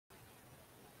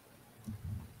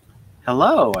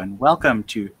Hello, and welcome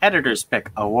to Editor's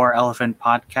Pick, a War Elephant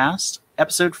podcast,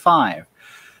 episode 5.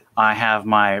 I have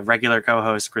my regular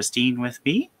co-host Christine with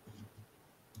me.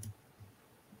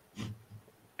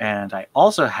 And I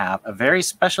also have a very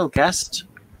special guest,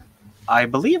 I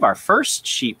believe our first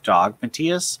sheepdog,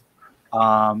 Matthias,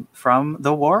 from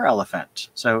the War Elephant.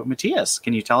 So, Matthias,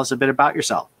 can you tell us a bit about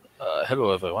yourself?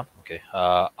 Hello, everyone. Okay,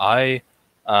 I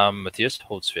am Matthias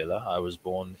Holzfehler. I was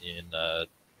born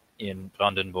in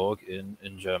Brandenburg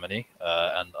in Germany,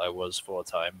 and I was for a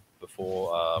time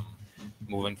before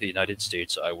moving to the United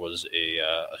States. I was a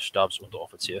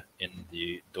Stabsunteroffizier in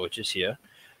the Deutsches Heer,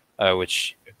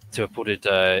 which, to put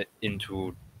it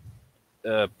into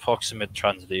approximate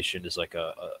translation, is like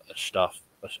a staff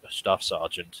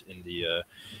sergeant in the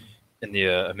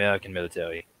American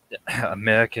military.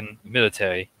 American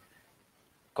military.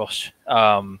 Gosh,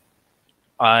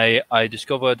 I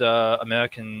discovered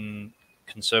American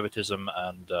conservatism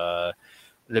and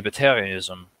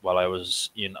libertarianism while I was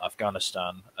in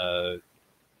Afghanistan,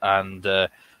 and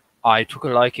I took a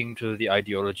liking to the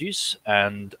ideologies,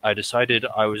 and I decided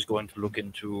I was going to look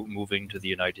into moving to the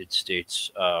United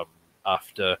States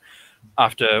after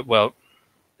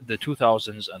the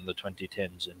 2000s and the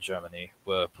 2010s in Germany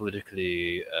were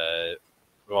politically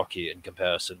rocky in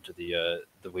comparison to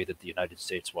the way that the United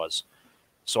States was.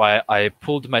 So I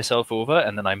pulled myself over,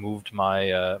 and then I moved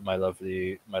my my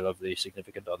lovely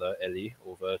significant other Ellie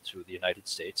over to the United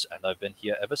States, and I've been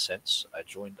here ever since. I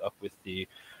joined up with the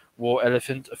War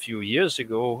Elephant a few years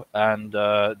ago, and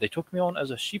they took me on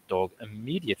as a sheepdog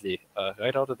immediately,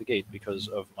 right out of the gate, because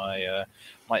of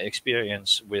my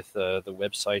experience with the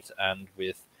website and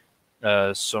with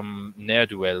some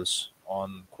ne'er-do-wells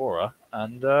on Quora,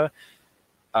 and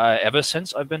ever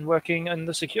since I've been working in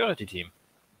the security team.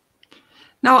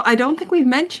 Now, I don't think we've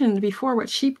mentioned before what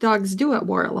sheepdogs do at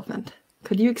War Elephant.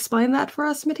 Could you explain that for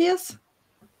us, Matthias?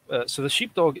 So the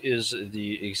sheepdog is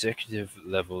the executive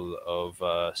level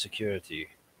of security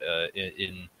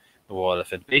in the War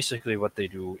Elephant. Basically, what they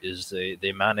do is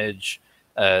they manage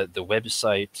the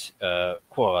website,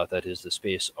 Quora, that is the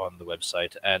space on the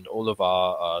website, and all of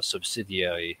our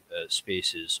subsidiary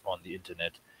spaces on the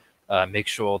internet. Make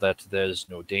sure that there's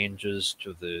no dangers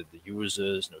to the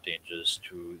users, no dangers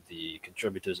to the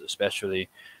contributors especially,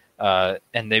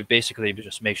 and they basically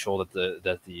just make sure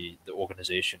that the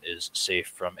organization is safe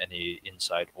from any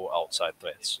inside or outside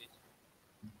threats.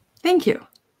 Thank you.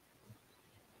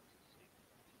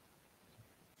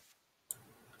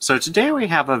 So today we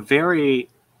have a very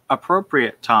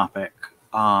appropriate topic.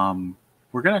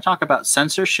 We're going to talk about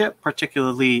censorship,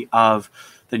 particularly of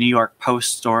the New York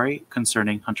Post story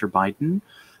concerning Hunter Biden.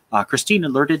 Christine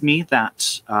alerted me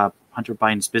that Hunter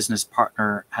Biden's business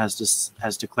partner has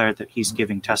declared that he's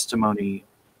giving testimony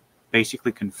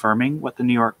basically confirming what the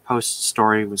New York Post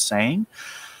story was saying.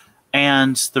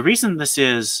 And the reason this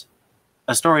is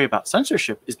a story about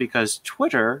censorship is because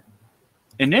Twitter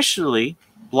initially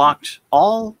blocked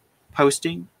all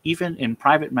posting, even in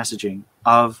private messaging,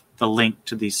 of the link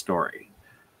to the story.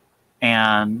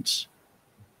 And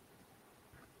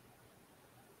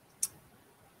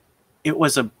it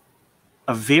was a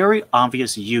very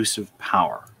obvious use of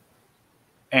power.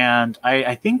 And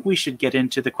I think we should get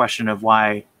into the question of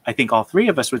why I think all three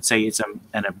of us would say it's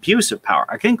an abuse of power.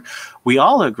 I think we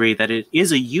all agree that it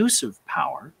is a use of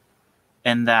power,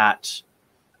 and that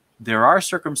there are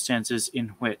circumstances in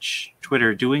which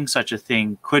Twitter doing such a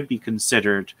thing could be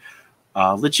considered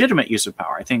legitimate use of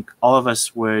power. I think all of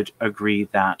us would agree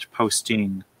that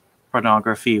posting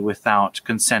pornography without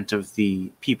consent of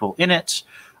the people in it,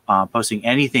 posting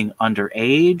anything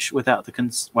underage without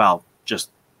the just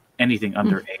anything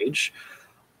underage,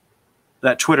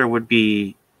 that Twitter would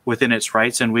be within its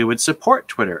rights, and we would support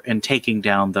Twitter in taking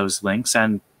down those links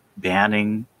and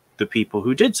banning the people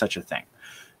who did such a thing.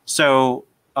 So,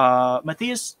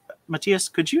 Matthias,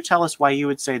 could you tell us why you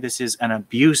would say this is an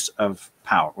abuse of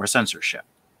power or censorship?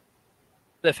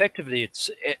 Effectively,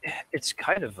 it's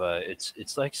kind of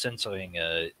it's like censoring.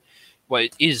 Well,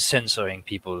 it is censoring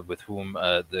people with whom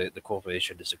the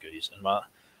corporation disagrees, and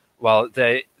while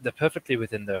they're perfectly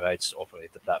within their rights to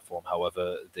operate the platform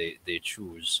however they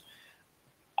choose,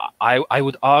 I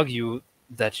would argue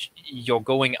that you're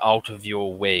going out of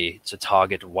your way to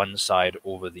target one side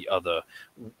over the other,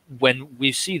 when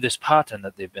we see this pattern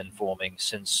that they've been forming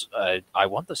since I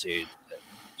want to say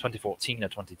 2014 or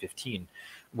 2015,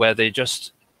 where they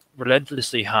just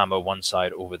relentlessly hammer one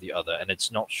side over the other, and it's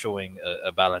not showing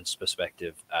a balanced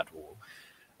perspective at all.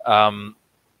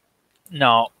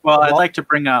 Now, I'd like to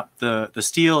bring up the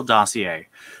Steele dossier,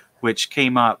 which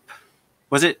came up.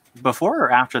 Was it before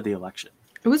or after the election?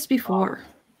 It was before.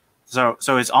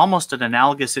 So it's almost an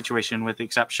analogous situation, with the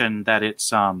exception that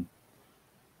it's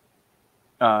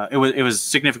it was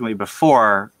significantly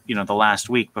before, the last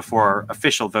week before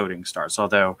official voting starts.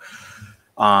 Although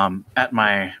at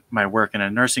my work in a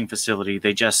nursing facility,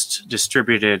 they just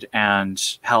distributed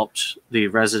and helped the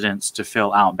residents to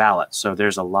fill out ballots. So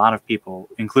there's a lot of people,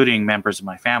 including members of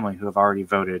my family, who have already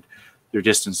voted through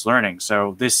distance learning.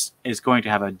 So this is going to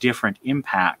have a different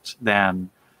impact than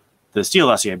the Steele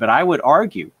dossier. But I would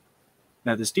argue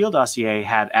that the Steele dossier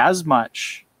had as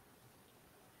much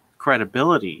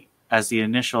credibility as the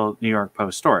initial New York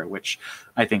Post story, which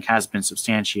I think has been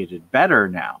substantiated better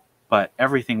now. But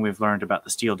everything we've learned about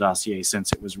the Steele dossier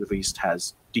since it was released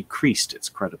has decreased its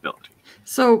credibility.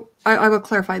 So I will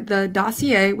clarify. The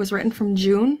dossier was written from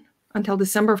June until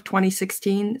December of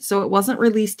 2016. So it wasn't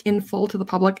released in full to the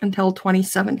public until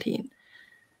 2017.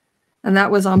 And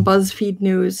that was on BuzzFeed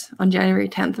News on January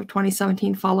 10th of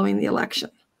 2017, following the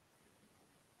election.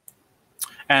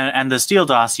 And the Steele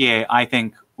dossier, I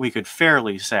think we could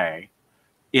fairly say,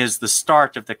 is the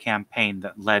start of the campaign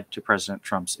that led to President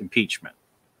Trump's impeachment.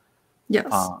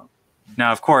 Yes.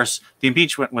 Now, of course, the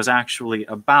impeachment was actually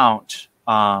about,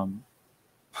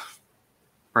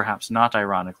 perhaps not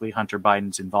ironically, Hunter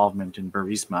Biden's involvement in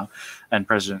Burisma and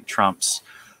President Trump's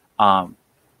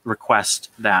request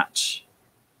that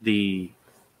the,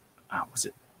 was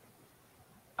it?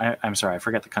 I'm sorry, I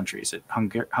forget the country. Is it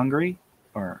Hungary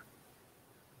or?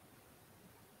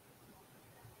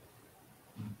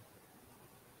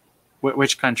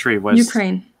 Which country was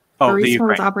Ukraine? Oh, Burisma the Ukraine.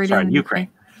 was operating in Ukraine.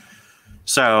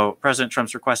 So President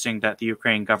Trump's requesting that the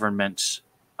Ukraine government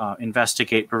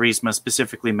investigate Burisma,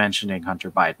 specifically mentioning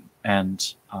Hunter Biden.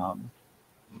 And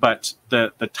but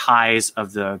the ties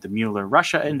of the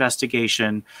Mueller-Russia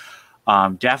investigation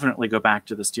definitely go back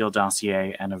to the Steele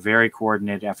dossier and a very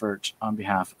coordinated effort on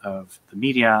behalf of the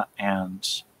media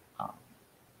and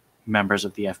members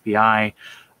of the FBI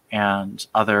and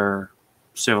other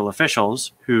civil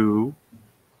officials who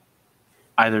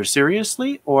either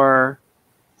seriously or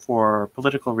for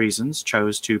political reasons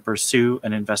chose to pursue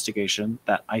an investigation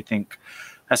that I think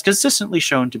has consistently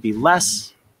shown to be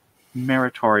less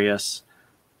meritorious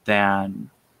than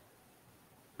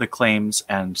the claims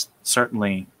and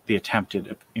certainly the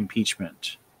attempted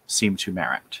impeachment seem to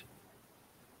merit.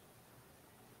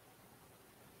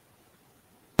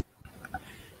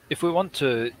 If we want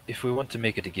to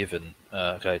make it a given,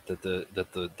 right, that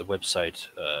the website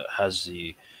has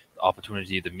the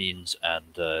opportunity, the means, and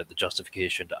the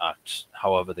justification to act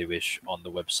however they wish on the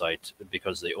website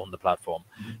because they own the platform,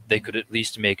 they could at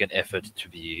least make an effort to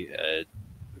be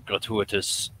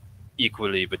gratuitous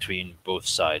equally between both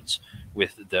sides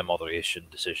with their moderation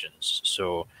decisions.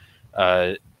 So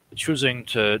choosing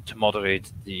to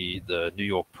moderate the New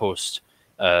York Post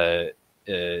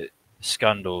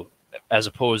scandal as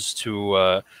opposed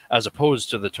to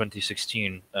the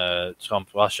 2016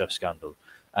 Trump-Russia scandal,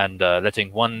 and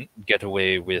letting one get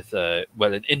away with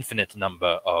an infinite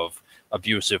number of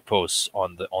abusive posts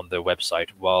on their website,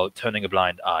 while turning a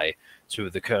blind eye to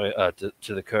the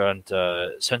current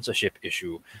censorship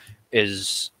issue,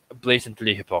 is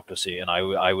blatantly hypocrisy, and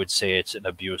I would say it's an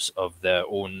abuse of their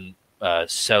own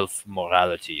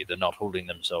self-morality. They're not holding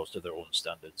themselves to their own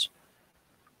standards.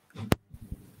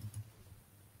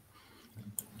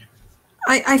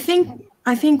 I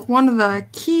think one of the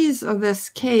keys of this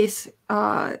case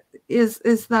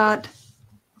is that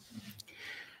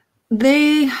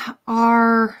they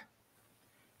are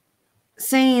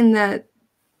saying that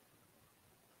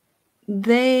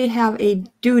they have a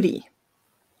duty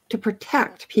to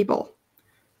protect people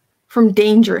from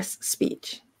dangerous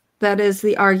speech. That is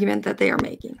the argument that they are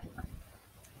making.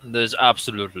 There's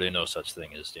absolutely no such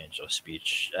thing as dangerous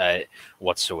speech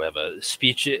whatsoever.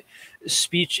 Speech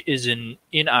is an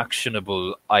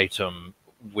inactionable item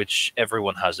which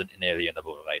everyone has an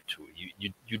inalienable right to.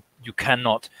 You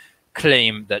cannot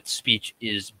claim that speech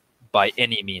is by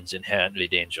any means inherently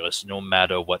dangerous, no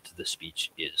matter what the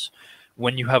speech is.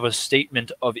 When you have a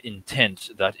statement of intent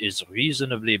that is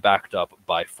reasonably backed up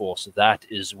by force, that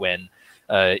is when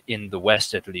in the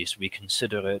West, at least, we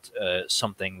consider it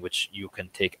something which you can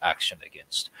take action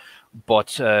against.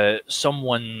 But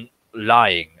someone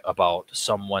lying about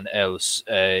someone else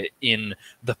in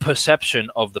the perception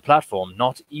of the platform,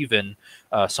 not even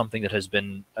something that has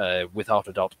been without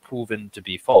a doubt proven to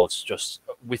be false, just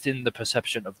within the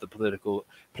perception of the political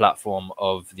platform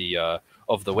of the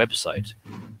website.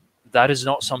 That is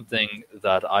not something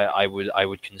that I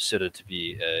would consider to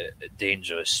be a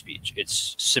dangerous speech.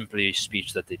 It's simply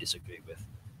speech that they disagree with.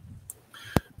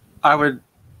 I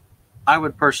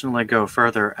would personally go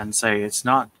further and say it's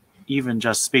not even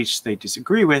just speech they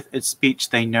disagree with. It's speech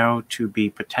they know to be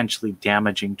potentially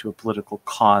damaging to a political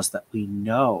cause that we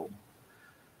know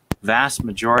vast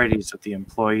majorities of the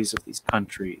employees of these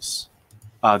countries,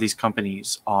 these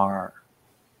companies, are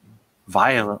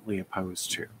violently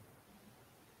opposed to.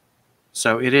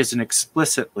 So it is an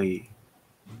explicitly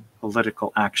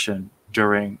political action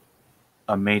during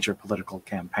a major political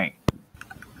campaign.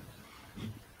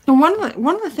 And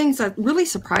one of the things that really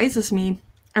surprises me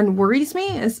and worries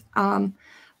me is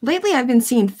lately I've been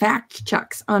seeing fact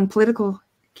checks on political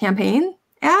campaign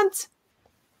ads.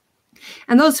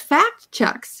 And those fact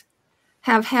checks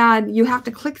you have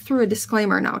to click through a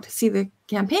disclaimer now to see the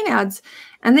campaign ads.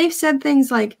 And they've said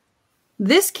things like,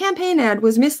 this campaign ad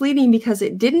was misleading because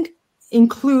it didn't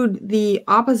include the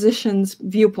opposition's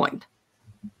viewpoint.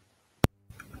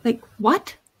 Like,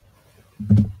 what?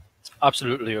 It's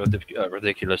absolutely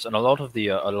ridiculous, and a lot of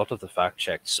the fact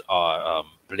checks are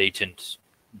blatant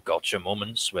gotcha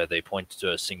moments where they point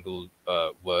to a single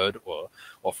word or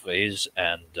phrase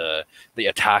and they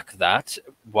attack that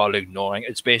while ignoring.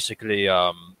 It's basically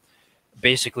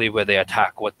where they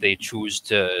attack what they choose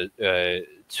to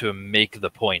make the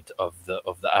point of the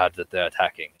ad that they're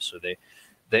attacking. So they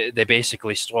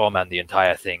basically strawman the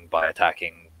entire thing by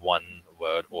attacking one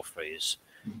word or phrase.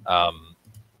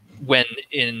 When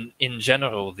in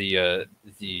general the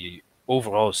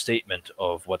overall statement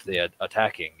of what they are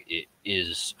attacking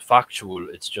is factual.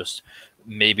 It's just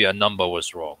maybe a number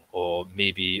was wrong, or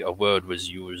maybe a word was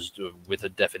used with a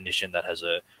definition that has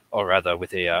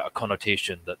with a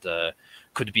connotation that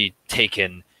could be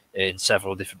taken in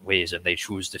several different ways, and they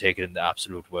choose to take it in the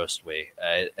absolute worst way.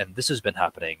 And this has been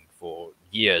happening for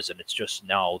years, and it's just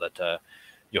now that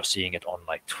you're seeing it on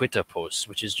like Twitter posts,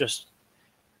 which is just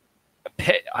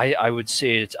I would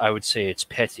say it's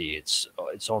petty. It's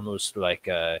almost like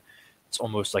a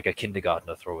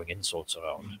kindergartner throwing insults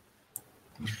around.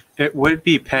 It would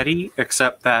be petty,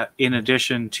 except that in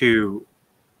addition to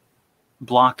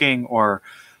blocking, or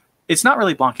it's not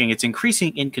really blocking, it's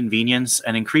increasing inconvenience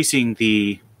and increasing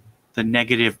the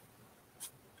negative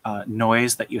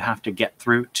noise that you have to get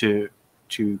through to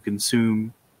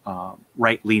consume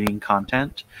right-leaning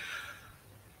content.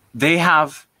 They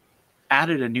have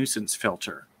added a nuisance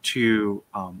filter to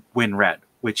WinRed,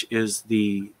 which is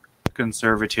the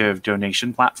conservative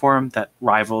donation platform that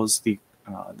rivals the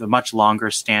much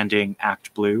longer-standing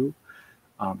ActBlue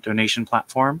donation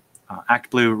platform.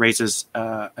 ActBlue raises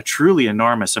a truly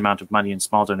enormous amount of money in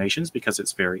small donations because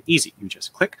it's very easy. You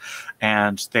just click,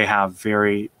 and they have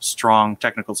very strong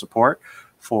technical support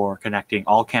for connecting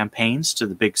all campaigns to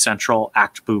the big central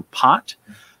ActBlue pot.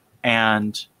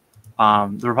 And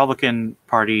the Republican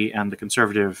Party and the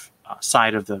conservative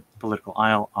side of the political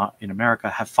aisle in America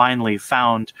have finally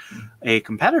found a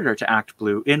competitor to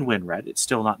ActBlue in WinRed. It's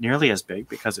still not nearly as big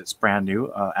because it's brand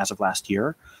new as of last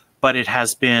year, but it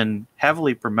has been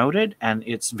heavily promoted, and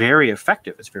it's very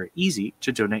effective. It's very easy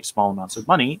to donate small amounts of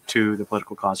money to the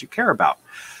political cause you care about.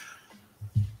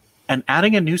 And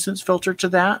adding a nuisance filter to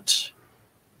that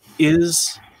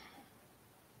it's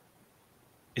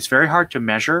very hard to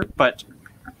measure, but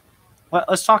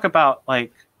let's talk about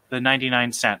like the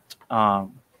 99 cent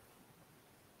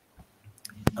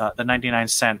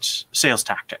sales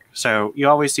tactic. So you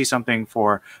always see something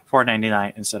for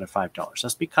 $4.99 instead of $5.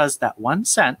 That's because that 1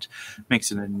 cent makes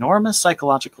an enormous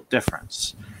psychological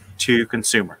difference to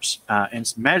consumers. And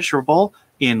it's measurable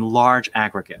in large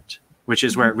aggregate, which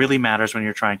is where it really matters when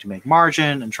you're trying to make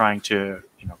margin and trying to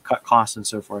cut costs and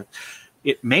so forth.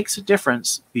 It makes a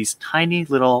difference, these tiny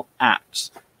little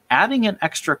acts. Adding an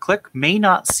extra click may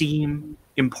not seem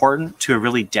important to a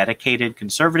really dedicated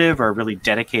conservative or a really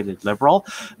dedicated liberal,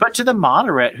 but to the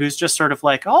moderate who's just sort of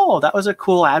like, oh, that was a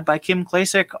cool ad by Kim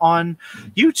Klacik on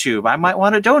YouTube, I might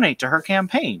want to donate to her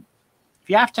campaign. If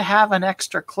you have to have an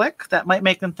extra click, that might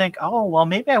make them think, oh, well,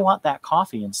 maybe I want that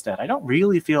coffee instead. I don't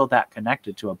really feel that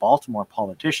connected to a Baltimore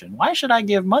politician. Why should I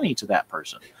give money to that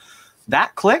person?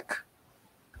 That click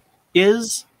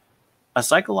is a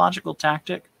psychological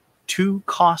tactic to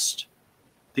cost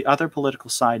the other political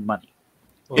side money.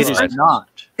 It is not.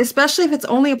 Especially if it's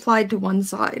only applied to one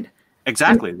side.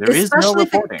 Exactly. There is no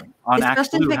reporting on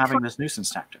ActBlue having this nuisance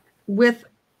tactic. With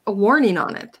a warning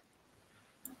on it.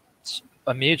 It's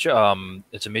a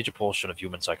major portion of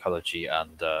human psychology,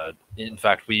 and in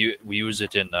fact, we use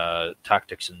it in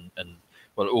tactics and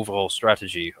overall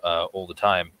strategy all the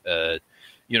time.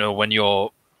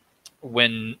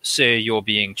 When say you're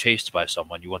being chased by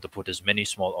someone, you want to put as many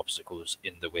small obstacles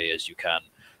in the way as you can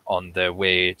on their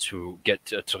way to get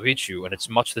to reach you. And it's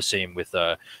much the same with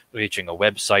reaching a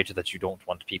website that you don't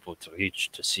want people to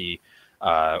reach to see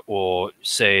or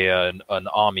say an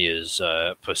army is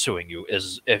pursuing you,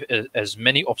 as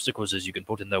many obstacles as you can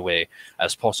put in their way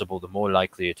as possible, the more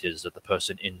likely it is that the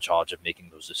person in charge of making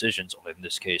those decisions, or in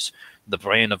this case, the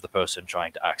brain of the person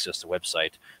trying to access the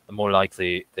website, the more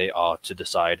likely they are to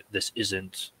decide this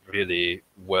isn't really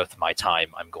worth my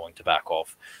time. I'm going to back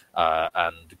off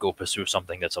and go pursue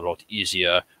something that's a lot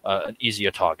easier, an easier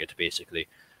target, basically.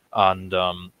 And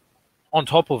on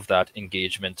top of that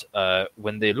engagement,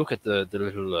 when they look at the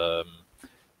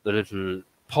little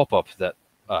pop-up that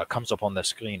comes up on their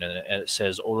screen and it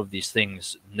says all of these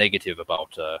things negative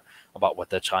about what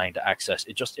they're trying to access,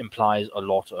 it just implies a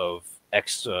lot of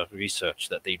extra research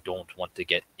that they don't want to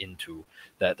get into,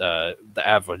 that the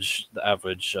average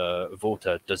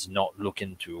voter does not look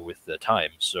into with their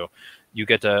time. So you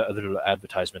get a little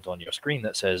advertisement on your screen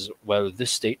that says, well,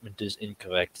 this statement is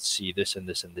incorrect, see this and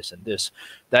this and this and this.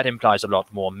 That implies a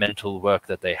lot more mental work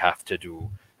that they have to do,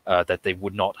 that they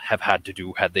would not have had to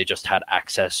do had they just had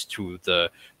access to the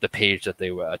page that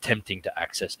they were attempting to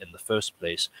access in the first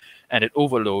place. And it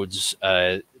overloads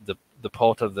the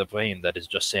part of the brain that is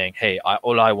just saying, hey,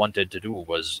 all I wanted to do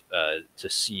was to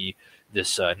see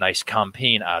this nice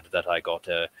campaign ad that I got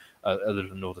a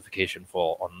little notification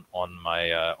for on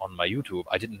my YouTube.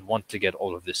 I didn't want to get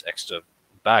all of this extra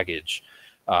baggage.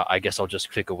 I guess I'll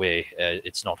just click away.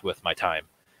 It's not worth my time.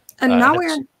 And now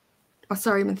we're... Oh,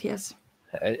 sorry, Matthias.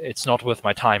 It's not worth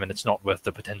my time, and it's not worth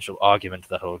the potential argument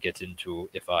that I'll get into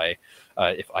if I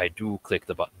do click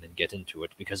the button and get into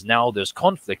it, because now there's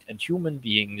conflict, and human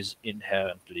beings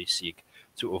inherently seek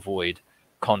to avoid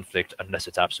conflict unless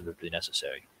it's absolutely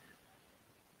necessary.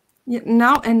 Yeah,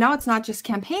 now it's not just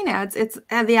campaign ads, it's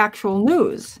the actual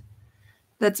news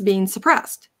that's being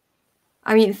suppressed.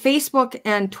 I mean, Facebook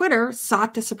and Twitter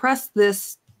sought to suppress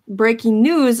this breaking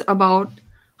news about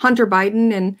Hunter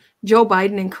Biden and Joe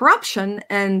Biden and corruption,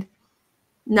 and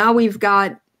now we've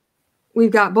got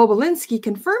Bobulinski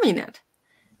confirming it.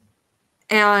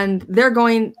 And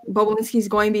Bobulinski's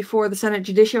going before the Senate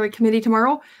Judiciary Committee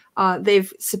tomorrow.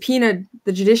 They've subpoenaed,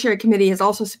 the Judiciary Committee has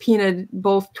also subpoenaed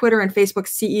both Twitter and Facebook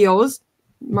CEOs,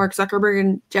 Mark Zuckerberg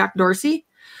and Jack Dorsey.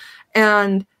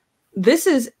 And this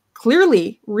is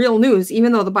clearly real news,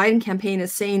 even though the Biden campaign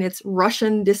is saying it's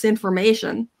Russian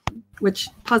disinformation, which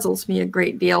puzzles me a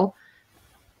great deal.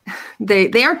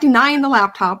 They aren't denying the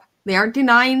laptop. They aren't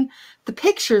denying the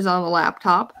pictures on the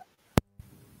laptop.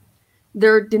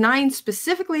 They're denying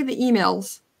specifically the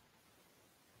emails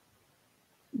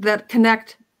that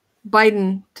connect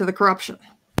Biden to the corruption.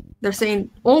 They're saying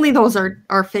only those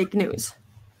are fake news.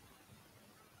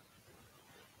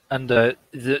 And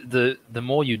the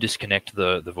more you disconnect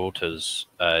the voters,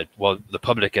 the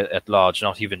public at large,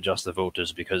 not even just the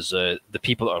voters, because the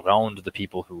people around the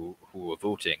people who are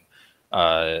voting,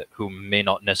 who may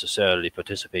not necessarily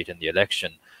participate in the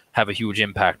election, have a huge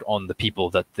impact on the people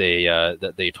that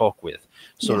they talk with.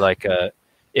 So, like,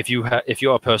 if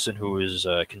you're a person who is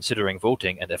considering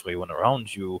voting and everyone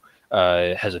around you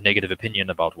has a negative opinion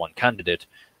about one candidate,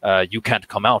 you can't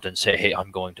come out and say, hey,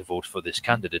 I'm going to vote for this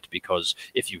candidate, because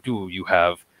if you do, you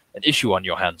have an issue on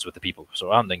your hands with the people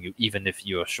surrounding you, even if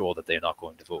you're sure that they're not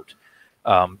going to vote.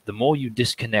 The more you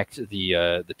disconnect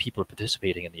the people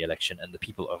participating in the election and the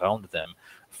people around them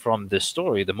from this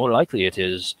story, the more likely it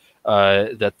is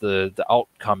that the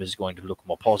outcome is going to look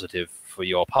more positive for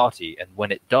your party. And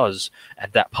when it does,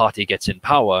 and that party gets in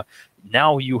power,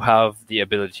 now you have the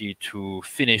ability to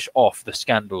finish off the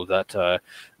scandal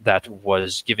that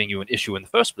was giving you an issue in the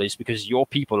first place, because your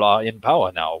people are in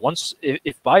power now.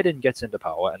 If Biden gets into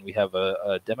power and we have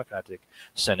a Democratic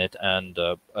Senate and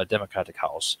a Democratic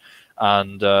House,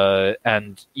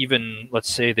 and even,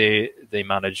 let's say, they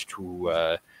manage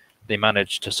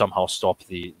to somehow stop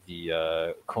the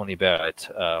Coney Barrett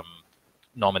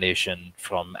nomination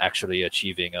from actually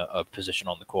achieving a position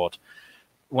on the court.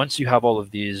 Once you have all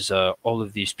of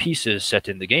these pieces set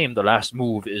in the game, the last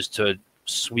move is to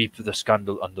sweep the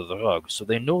scandal under the rug. So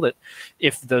they know that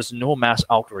if there's no mass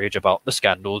outrage about the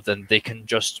scandal, then they can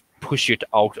just push it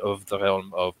out of the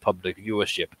realm of public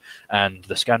viewership, and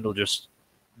the scandal just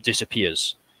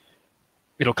disappears.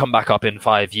 It'll come back up in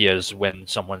 5 years when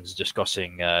someone's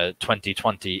discussing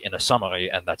 2020 in a summary,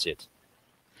 and that's it.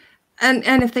 And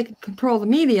if they can control the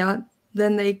media,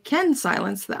 then they can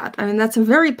silence that. I mean, that's a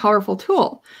very powerful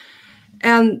tool.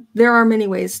 And there are many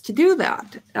ways to do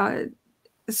that.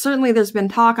 Certainly there's been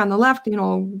talk on the left,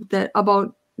 that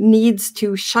about needs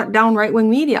to shut down right-wing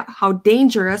media, how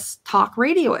dangerous talk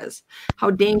radio is, how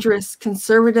dangerous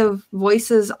conservative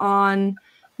voices on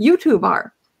YouTube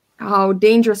are, how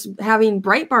dangerous having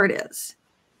Breitbart is.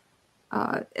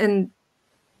 And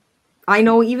I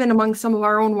know even among some of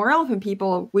our own War Elephant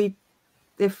people, we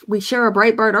if we share a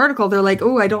Breitbart article, they're like,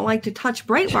 oh, I don't like to touch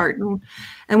Breitbart.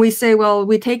 And we say, well,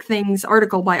 we take things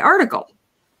article by article.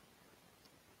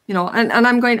 You know, and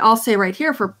I'll say right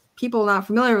here, for people not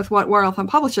familiar with what War Elephant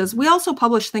publishes, we also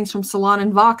publish things from Salon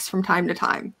and Vox from time to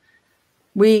time.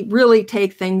 We really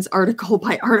take things article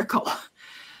by article.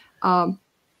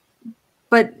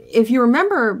 But if you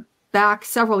remember back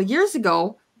several years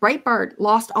ago, Breitbart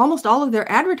lost almost all of their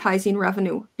advertising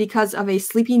revenue because of a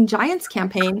Sleeping Giants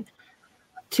campaign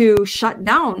to shut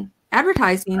down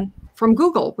advertising from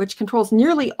Google, which controls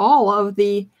nearly all of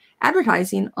the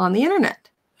advertising on the internet.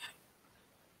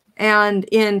 And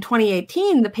in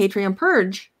 2018, the Patreon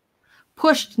purge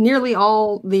pushed nearly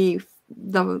all the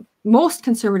most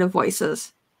conservative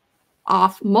voices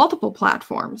off multiple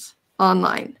platforms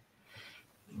online.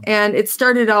 And it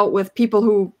started out with people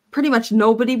who pretty much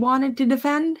nobody wanted to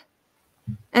defend.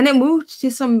 And it moved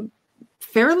to some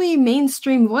fairly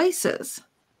mainstream voices.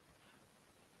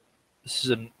 This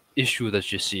is an issue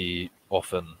that you see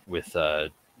often with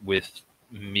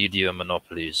media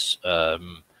monopolies. The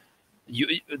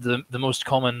most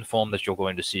common form that you're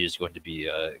going to see is going to be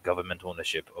government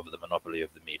ownership of the monopoly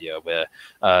of the media, where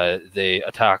they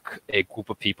attack a group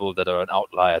of people that are an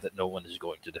outlier that no one is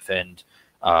going to defend.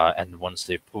 And once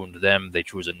they've pruned them, they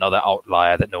choose another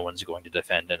outlier that no one's going to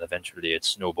defend, and eventually it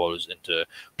snowballs into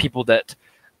people that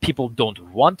people don't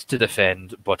want to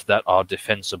defend, but that are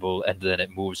defensible, and then it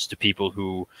moves to people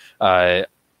who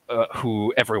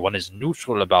everyone is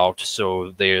neutral about,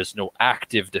 so there's no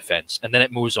active defense, and then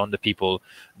it moves on to people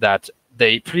that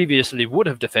they previously would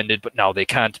have defended, but now they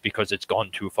can't because it's gone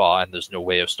too far, and there's no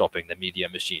way of stopping the media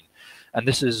machine. And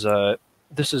this is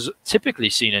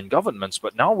typically seen in governments,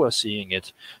 but now we're seeing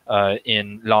it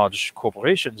in large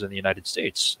corporations in the United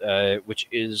States, which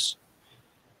is...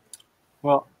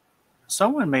 Well,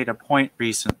 someone made a point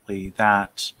recently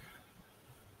that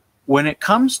when it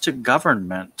comes to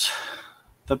government,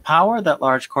 the power that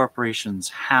large corporations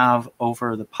have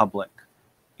over the public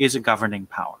is a governing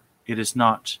power. It is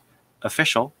not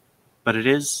official, but it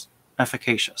is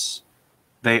efficacious.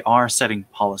 They are setting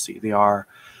policy. They are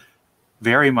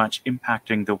very much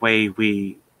impacting the way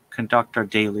we conduct our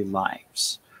daily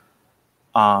lives.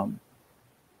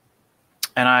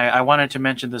 And I wanted to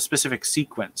mention the specific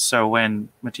sequence. So when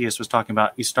Matthias was talking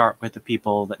about, you start with the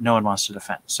people that no one wants to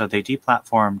defend. So they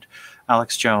deplatformed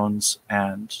Alex Jones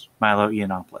and Milo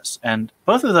Yiannopoulos. And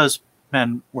both of those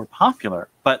men were popular,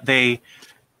 but they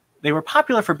were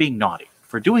popular for being naughty,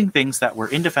 for doing things that were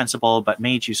indefensible but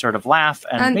made you sort of laugh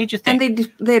and made you think.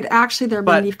 And they'd actually, there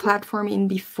been deplatforming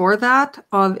before that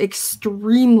of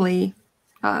extremely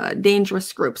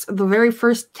dangerous groups. The very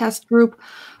first test group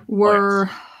were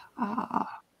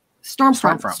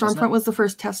Stormfront. Stormfront was the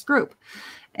first test group.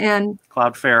 And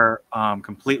Cloudflare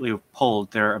completely pulled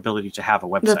their ability to have a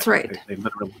website. That's right. They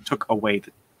literally took away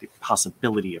the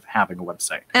possibility of having a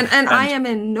website. And I am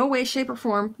in no way, shape, or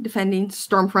form defending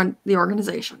Stormfront, the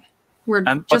organization. We're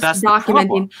just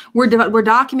documenting. We're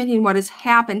documenting what has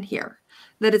happened here.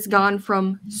 That it's gone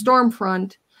from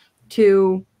Stormfront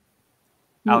to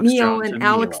Neo and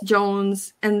Alex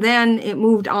Jones, and then it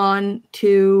moved on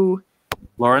to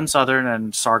Lauren Southern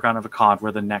and Sargon of Akkad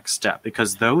were the next step,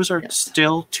 because those are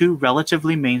still two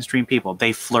relatively mainstream people.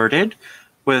 They flirted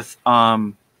with,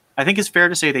 I think it's fair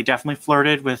to say they definitely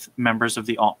flirted with members of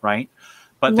the alt-right.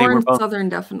 But Lauren they were both, Southern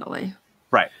definitely.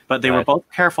 Right. But they were both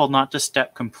careful not to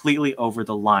step completely over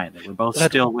the line. They were both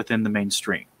still within the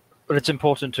mainstream. But it's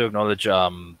important to acknowledge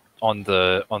on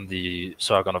the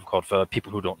Sargon of Akkad, for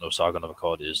people who don't know, Sargon of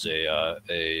Akkad is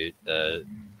a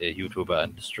YouTuber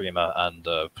and streamer, and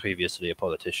previously a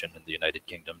politician in the United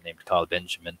Kingdom named Carl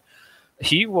Benjamin.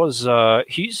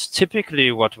 He's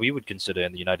typically what we would consider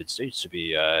in the United States to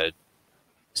be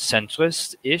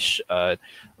centrist-ish,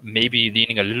 maybe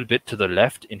leaning a little bit to the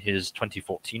left in his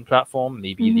 2014 platform,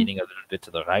 maybe leaning a little bit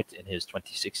to the right in his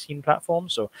 2016 platform.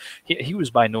 So he was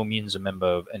by no means a member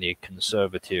of any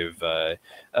conservative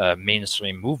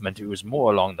mainstream movement. It was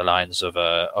more along the lines of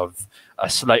a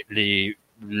slightly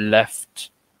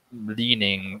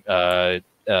left-leaning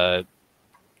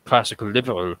classical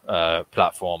liberal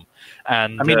platform.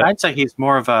 And I mean, I'd say he's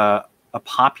more of a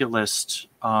populist.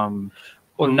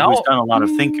 Who's done a lot of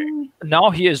thinking.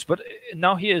 Now he is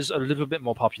a little bit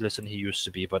more populist than he used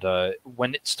to be. But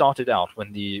when it started out,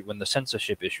 when the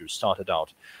censorship issues started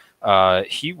out,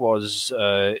 he was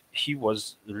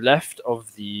left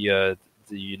of the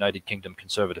United Kingdom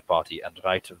Conservative Party and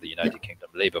right of the United Kingdom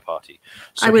Labour Party.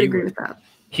 So I would agree with that.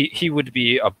 He would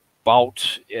be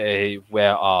about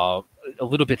where a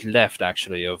little bit left,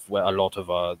 actually, of where a lot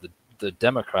of the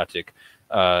democratic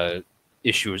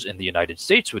issues in the United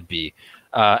States would be.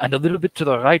 and a little bit to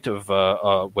the right of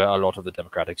where a lot of the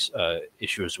Democratic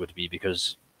issues would be,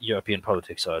 because European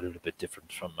politics are a little bit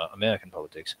different from American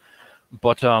politics.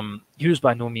 But he was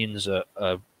by no means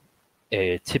a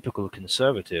typical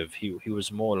conservative. He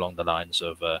was more along the lines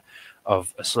of a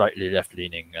slightly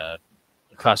left-leaning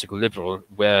classical liberal,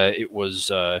 where it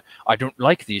was I don't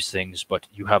like these things, but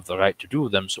you have the right to do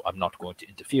them, so I'm not going to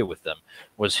interfere with them.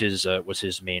 Was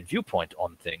his main viewpoint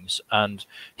on things, and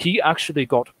he actually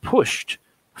got pushed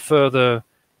further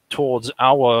towards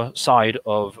our side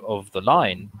of the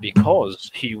line because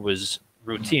he was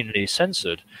routinely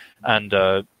censored.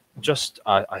 And just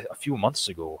a few months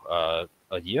ago,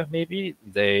 a year maybe,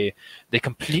 they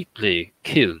completely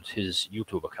killed his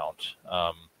YouTube account.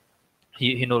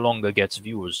 He no longer gets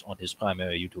views on his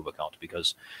primary YouTube account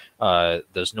because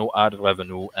there's no ad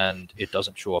revenue, and it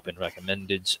doesn't show up in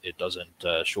recommendeds. It doesn't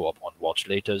show up on watch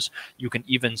laters. You can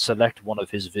even select one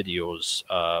of his videos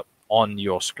on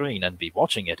your screen and be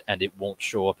watching it, and it won't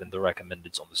show up in the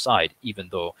recommendeds on the side, even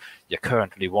though you're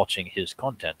currently watching his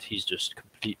content. He's just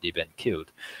completely been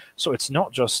killed. So it's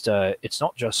not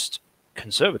just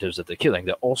conservatives that they're killing.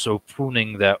 They're also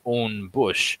pruning their own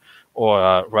bush,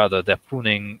 or rather, they're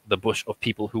pruning the bush of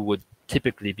people who would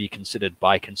typically be considered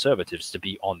by conservatives to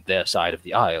be on their side of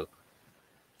the aisle.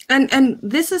 And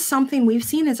this is something we've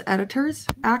seen as editors,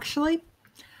 actually,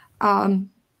 on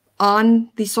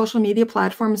the social media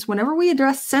platforms. Whenever we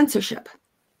address censorship,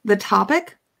 the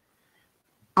topic,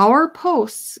 our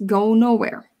posts go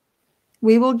nowhere.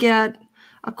 We will get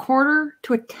a quarter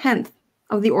to a tenth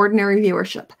of the ordinary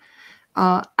viewership.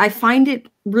 I find it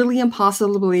really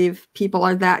impossible to believe people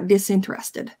are that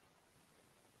disinterested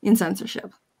in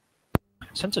censorship.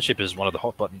 Censorship is one of the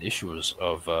hot button issues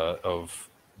of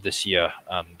this year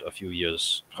and a few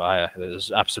years prior.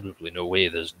 There's absolutely no way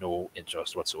there's no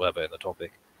interest whatsoever in the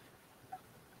topic.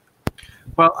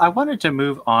 Well, I wanted to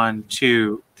move on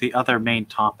to the other main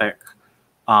topic,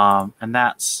 and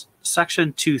that's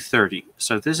Section 230.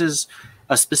 So this is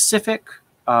a specific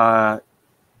act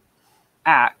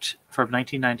from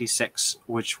 1996,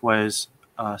 which was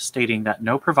stating that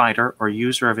no provider or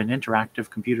user of an interactive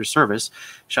computer service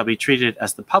shall be treated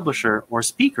as the publisher or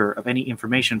speaker of any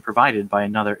information provided by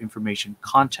another information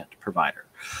content provider.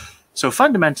 So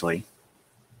fundamentally,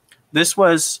 this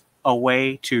was a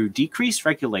way to decrease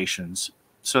regulations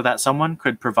so that someone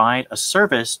could provide a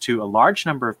service to a large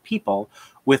number of people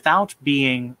without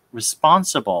being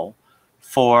responsible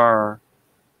for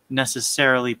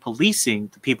necessarily policing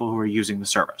the people who are using the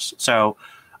service. So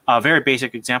a very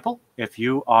basic example, if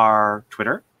you are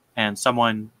Twitter and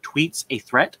someone tweets a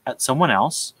threat at someone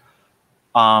else,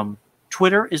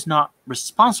 Twitter is not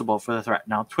responsible for the threat.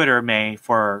 Now, Twitter may,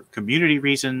 for community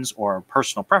reasons or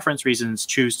personal preference reasons,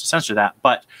 choose to censor that,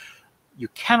 but you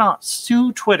cannot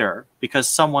sue Twitter because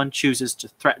someone chooses to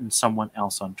threaten someone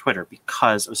else on Twitter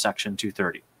because of Section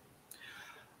 230.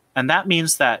 And that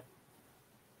means that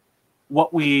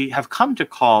what we have come to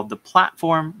call the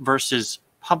platform versus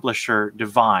publisher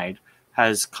divide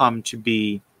has come to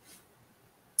be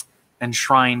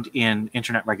enshrined in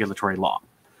internet regulatory law.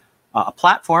 A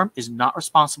platform is not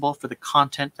responsible for the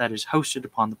content that is hosted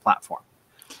upon the platform.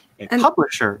 A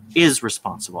publisher is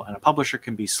responsible, and a publisher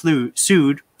can be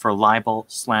sued for libel,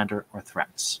 slander, or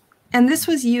threats. And this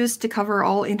was used to cover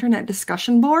all internet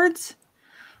discussion boards,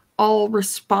 all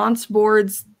response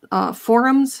boards,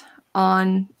 forums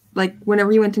on, like,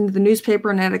 whenever you went into the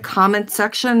newspaper and had a comment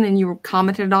section and you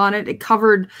commented on it, it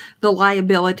covered the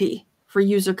liability for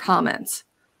user comments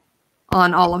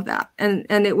on all of that. And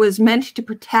it was meant to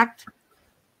protect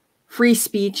free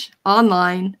speech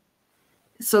online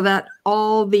so that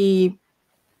all the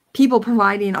people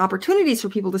providing opportunities for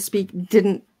people to speak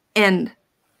didn't end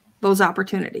those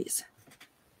opportunities.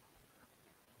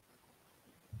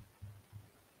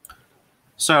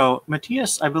 So,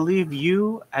 Matthias, I believe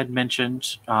you had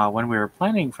mentioned when we were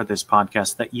planning for this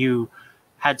podcast that you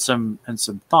had some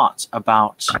thoughts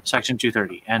about Section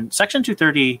 230. And Section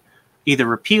 230, either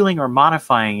repealing or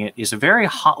modifying it, is a very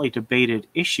hotly debated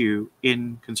issue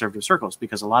in conservative circles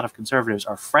because a lot of conservatives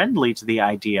are friendly to the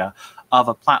idea of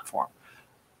a platform.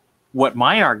 What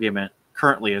my argument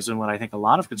currently is, and what I think a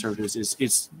lot of conservatives is,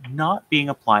 it's not being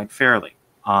applied fairly.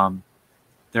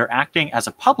 They're acting as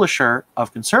a publisher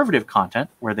of conservative content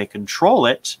where they control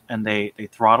it and they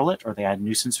throttle it or they add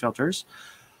nuisance filters,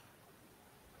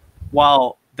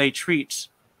 while they treat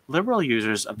liberal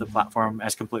users of the platform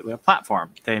as completely a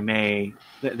platform. They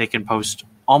can post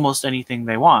almost anything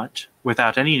they want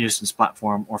without any nuisance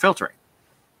platform or filtering.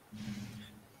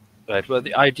 Right. Well,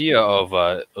 the idea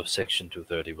of Section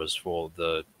 230 was for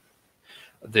the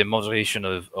moderation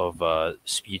of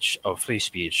speech, of free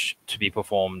speech, to be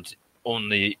performed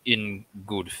only in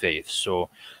good faith. So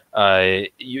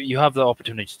you have the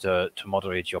opportunity to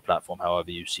moderate your platform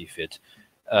however you see fit.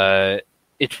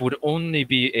 It would only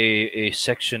be a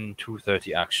Section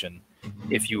 230 action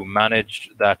if you manage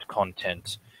that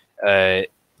content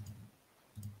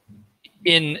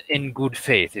in good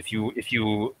faith. If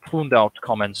you pruned out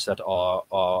comments that are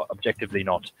objectively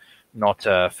not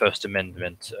First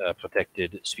Amendment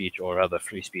protected speech or other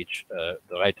free speech, the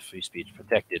right to free speech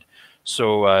protected.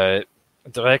 So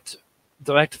direct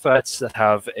threats that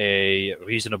have a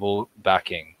reasonable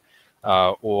backing,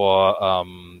 or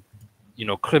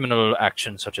criminal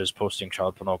action such as posting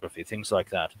child pornography, things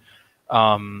like that.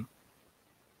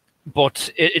 But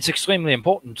it's extremely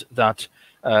important that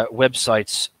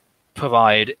websites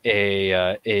provide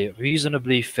a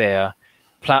reasonably fair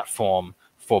platform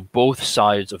for both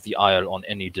sides of the aisle on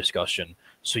any discussion.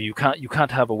 So you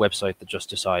can't have a website that just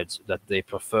decides that they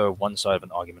prefer one side of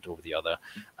an argument over the other,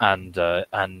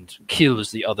 and kills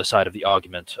the other side of the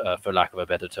argument, for lack of a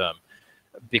better term.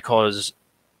 Because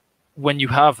when you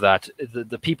have that,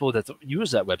 the people that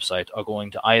use that website are going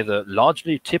to either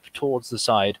largely tip towards the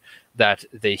side that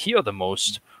they hear the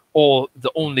most, or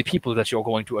the only people that you're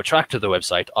going to attract to the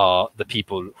website are the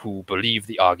people who believe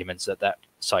the arguments that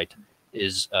site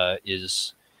is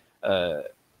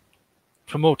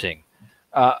promoting.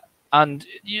 And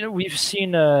we've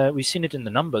seen it in the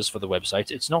numbers for the website.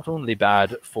 It's not only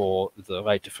bad for the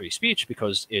right to free speech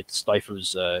because it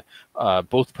stifles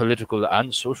both political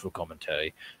and social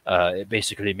commentary. It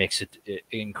basically makes it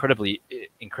incredibly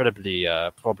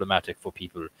problematic for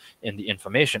people in the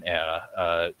information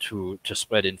era to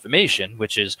spread information,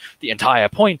 which is the entire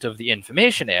point of the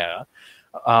information era.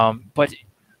 But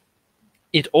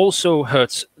it also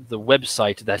hurts the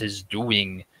website that is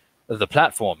doing the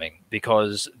platforming,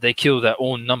 because they kill their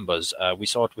own numbers. We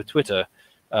saw it with Twitter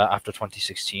after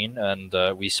 2016, and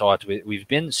we've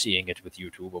been seeing it with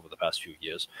YouTube over the past few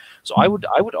years. So I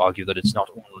would argue that it's not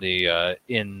only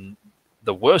in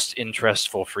the worst interest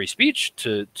for free speech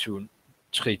to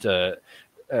treat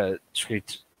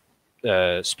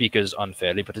speakers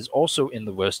unfairly, but it's also in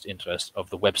the worst interest of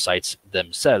the websites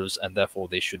themselves, and therefore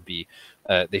they should be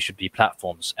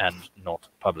platforms and not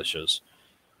publishers.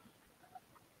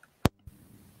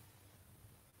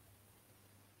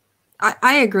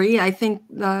 I agree. I think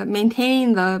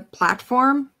maintaining the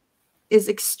platform is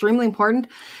extremely important.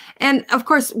 And of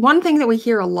course, one thing that we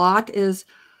hear a lot is,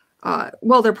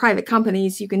 well, they're private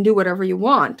companies, you can do whatever you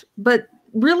want. But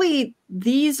really,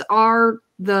 these are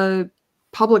the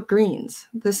public greens.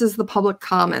 This is the public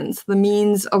commons, the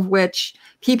means of which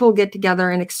people get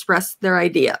together and express their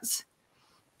ideas.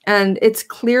 And it's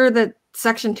clear that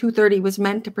Section 230 was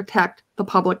meant to protect the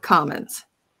public commons.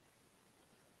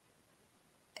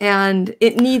 And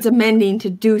it needs amending to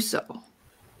do so.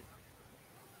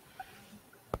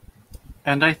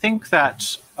 And I think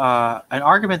that an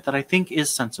argument that I think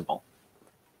is sensible.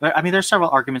 I mean, there's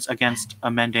several arguments against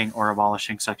amending or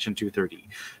abolishing Section 230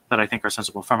 that I think are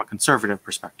sensible from a conservative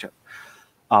perspective.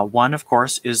 One, of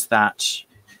course, is that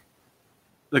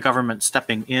the government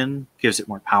stepping in gives it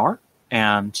more power,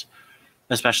 and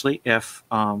especially if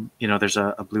there's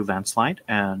a blue landslide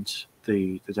and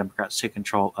the Democrats take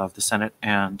control of the Senate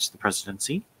and the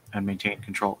presidency and maintain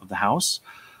control of the House,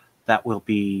 that will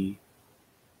be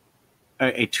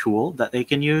a tool that they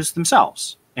can use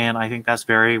themselves. And I think that's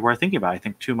very worth thinking about. I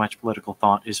think too much political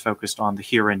thought is focused on the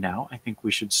here and now. I think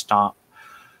we should stop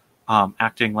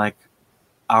acting like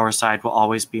our side will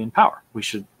always be in power. We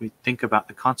think about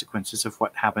the consequences of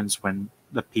what happens when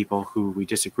the people who we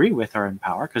disagree with are in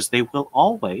power, because they will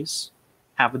always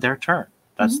have their turn.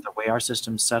 That's the way our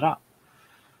system's set up.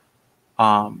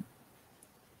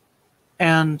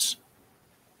 And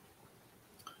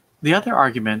the other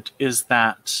argument is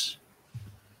that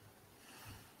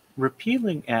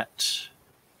repealing it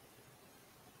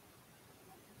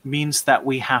means that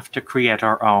we have to create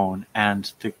our own,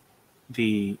 and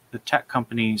the tech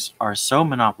companies are so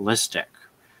monopolistic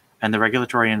and the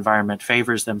regulatory environment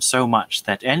favors them so much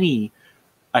that any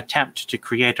attempt to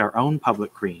create our own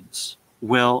public greens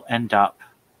will end up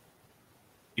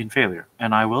in failure.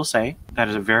 And I will say that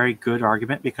is a very good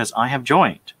argument, because I have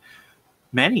joined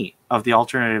many of the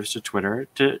alternatives to Twitter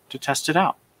to test it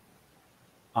out.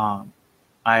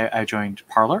 I joined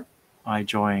Parler. I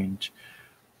joined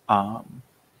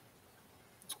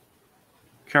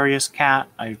Curious Cat.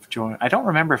 I don't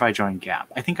remember if I joined Gab.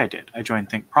 I think I did. I joined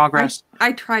Think Progress.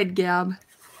 I tried Gab.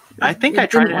 I think I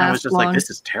tried it and I was just like, this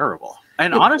is terrible.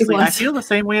 And honestly, I feel the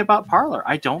same way about Parler.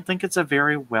 I don't think it's a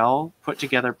very well put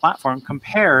together platform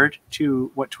compared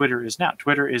to what Twitter is now.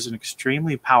 Twitter is an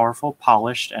extremely powerful,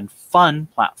 polished, and fun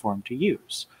platform to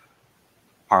use.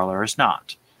 Parler is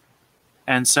not.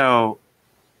 And so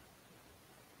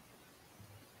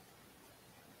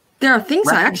there are things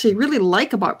I actually really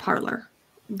like about Parler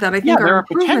that I think there are are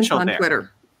improvements potential on there,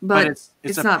 Twitter, but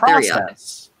it's a not process. there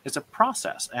yet. It's a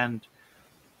process, and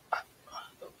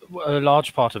a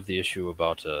large part of the issue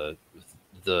about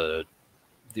the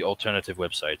alternative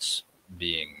websites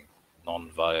being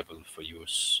non-viable for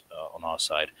use on our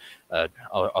side,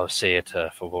 I'll say it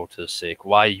for Walter's sake.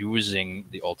 Why using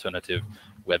the alternative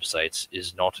websites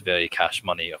is not very cash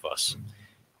money of us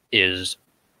is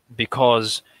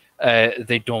because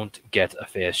they don't get a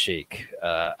fair shake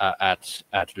at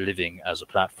living as a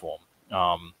platform.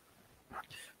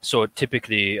 So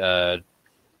typically,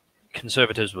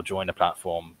 conservatives will join a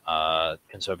platform.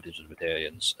 Conservatives and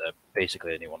libertarians,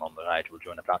 basically anyone on the right, will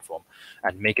join a platform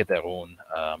and make it their own.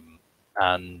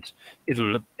 And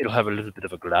it'll have a little bit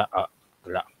of a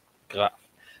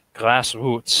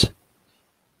grassroots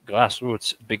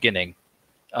beginning,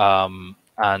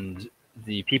 and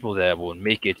the people there will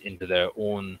make it into their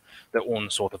own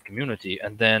sort of community,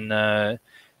 and then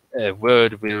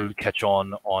word will catch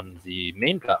on the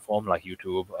main platform like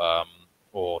YouTube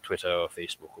or Twitter or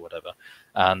Facebook or whatever,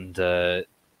 and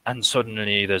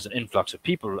suddenly there's an influx of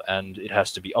people, and it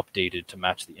has to be updated to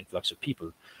match the influx of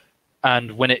people.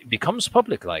 And when it becomes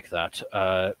public like that,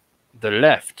 the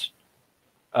left,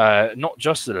 not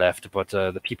just the left, but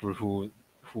the people who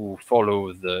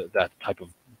follow that type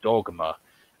of dogma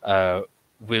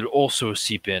will also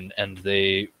seep in, and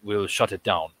they will shut it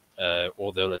down,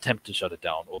 or they'll attempt to shut it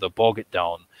down, or they'll bog it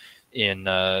down in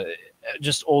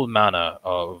just all manner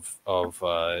of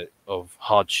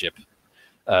hardship,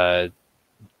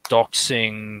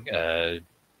 doxing,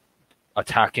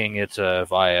 attacking it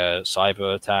via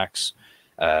cyber attacks,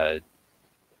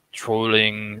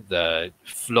 trolling,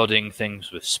 flooding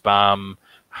things with spam,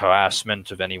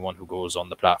 harassment of anyone who goes on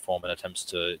the platform and attempts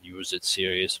to use it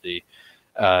seriously.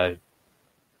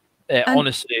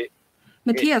 Honestly,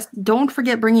 Matthias, don't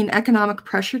forget bringing economic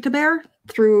pressure to bear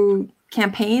through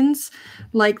campaigns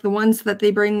like the ones that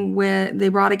they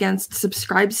brought against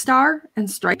Subscribestar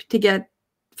and Stripe to get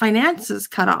finances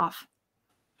cut off.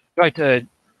 Right.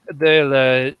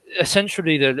 They'll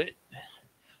essentially, I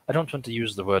don't want to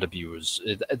use the word abuse.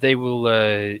 They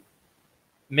will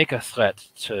make a threat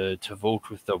to vote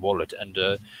with their wallet. And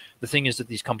the thing is that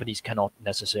these companies cannot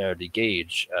necessarily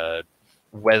gauge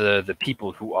whether the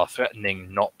people who are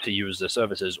threatening not to use their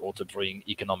services or to bring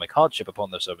economic hardship upon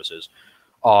their services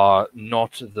are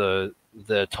not the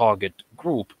target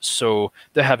group. So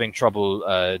they're having trouble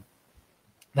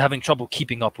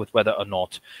keeping up with whether or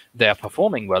not they're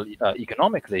performing well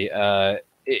economically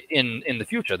in the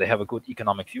future. They have a good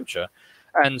economic future,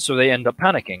 and so they end up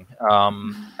panicking.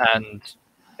 And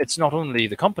it's not only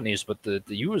the companies, but the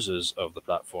users of the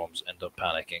platforms end up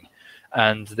panicking,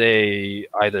 and they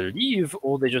either leave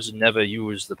or they just never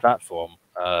use the platform.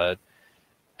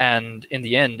 And in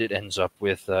the end, it ends up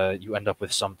with you end up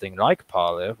with something like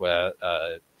Parler, where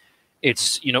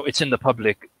it's in the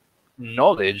public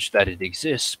knowledge that it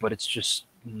exists, but it's just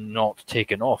not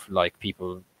taken off like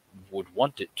people would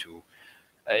want it to.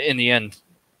 In the end,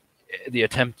 the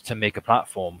attempt to make a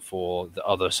platform for the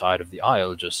other side of the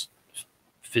aisle just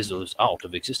fizzles out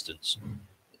of existence.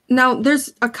 Now,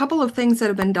 there's a couple of things that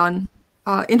have been done,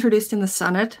 introduced in the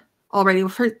Senate already.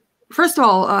 First of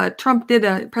all,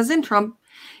 President Trump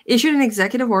issued an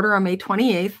executive order on May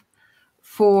 28th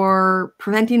for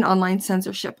preventing online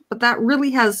censorship, but that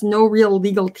really has no real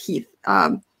legal teeth.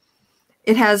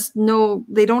 They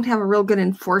don't have a real good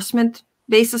enforcement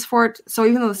basis for it. So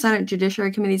even though the Senate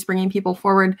Judiciary Committee is bringing people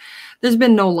forward, there's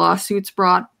been no lawsuits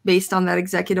brought based on that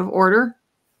executive order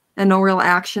and no real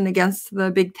action against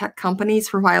the big tech companies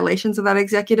for violations of that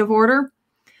executive order.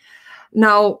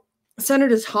 Now,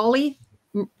 Senators Hawley,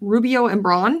 Rubio, and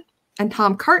Braun and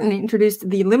Tom Carton introduced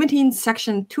the Limiting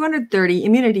Section 230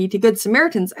 Immunity to Good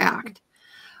Samaritans Act,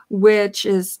 which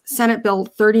is Senate Bill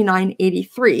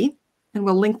 3983, and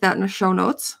we'll link that in the show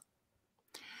notes,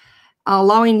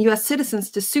 allowing U.S. citizens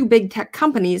to sue big tech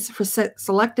companies for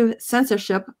selective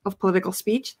censorship of political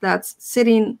speech. That's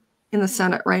sitting in the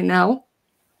Senate right now.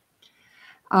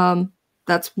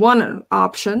 That's one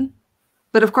option.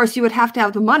 But of course, you would have to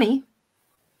have the money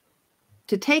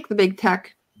to take the big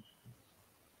tech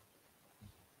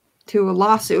to a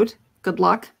lawsuit. Good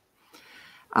luck.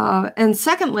 And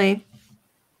secondly,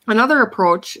 another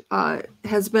approach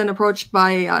has been approached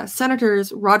by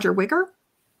Senators Roger Wicker,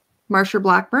 Marsha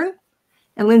Blackburn,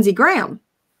 and Lindsey Graham.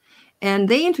 And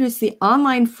they introduced the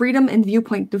Online Freedom and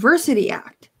Viewpoint Diversity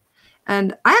Act.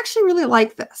 And I actually really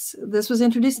like this. This was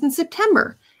introduced in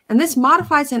September. And this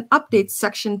modifies and updates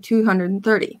Section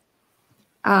 230.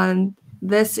 And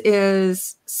This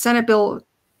is Senate Bill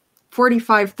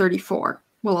 4534.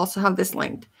 We'll also have this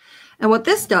linked. And what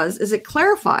this does is it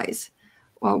clarifies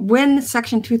when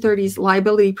Section 230's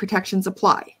liability protections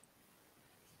apply,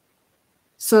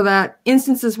 so that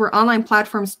instances where online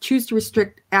platforms choose to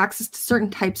restrict access to certain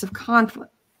types of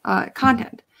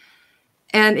content.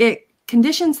 And it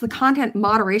conditions the content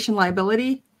moderation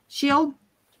liability shield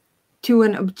to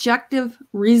an objective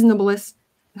reasonableness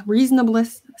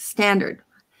standard.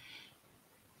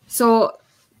 So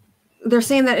they're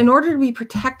saying that in order to be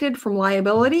protected from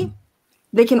liability,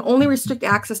 they can only restrict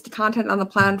access to content on the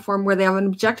platform where they have an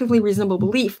objectively reasonable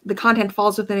belief the content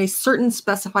falls within a certain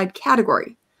specified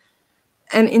category.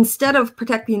 And instead of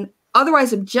protecting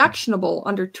otherwise objectionable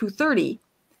under 230,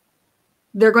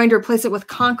 they're going to replace it with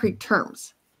concrete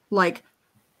terms, like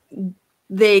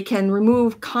they can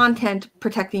remove content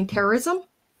protecting terrorism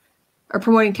or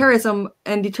promoting terrorism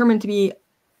and determined to be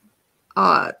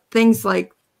things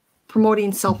like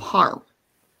promoting self-harm,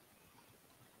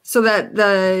 so that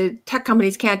the tech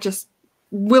companies can't just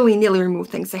willy-nilly remove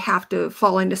things. They have to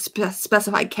fall into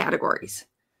specified categories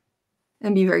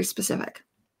and be very specific.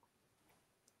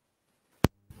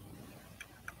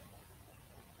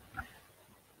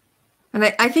 And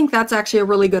I think that's actually a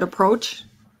really good approach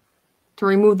to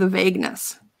remove the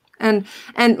vagueness and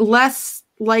less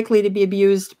likely to be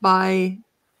abused by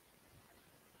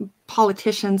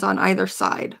politicians on either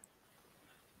side.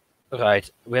 Right.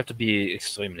 We have to be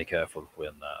extremely careful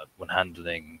when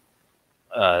handling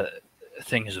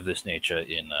things of this nature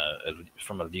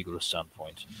from a legal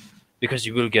standpoint, because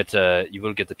you will get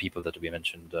the people that we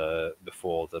mentioned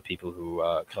before, the people who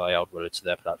cry out, well, it's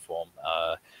their platform,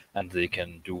 and they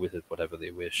can do with it whatever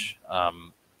they wish.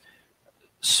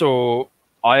 So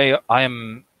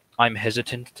I'm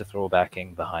hesitant to throw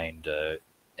backing behind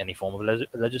any form of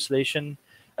legislation.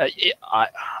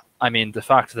 I mean, the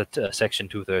fact that Section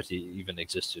 230 even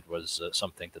existed was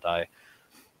something that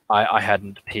I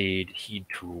hadn't paid heed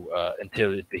to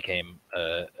until it became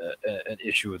an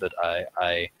issue that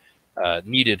I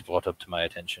needed brought up to my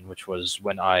attention, which was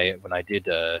when I did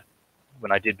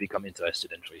become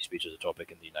interested in free speech as a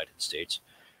topic in the United States.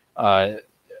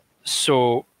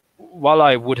 So while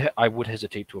I would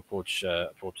hesitate to approach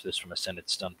this from a Senate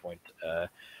standpoint,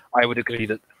 I would agree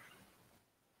that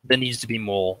there needs to be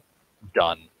more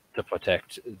done to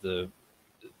protect the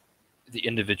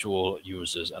individual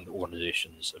users and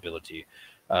organizations' ability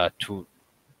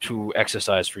to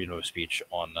exercise freedom of speech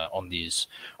on these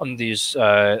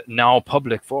now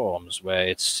public forums, where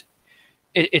it's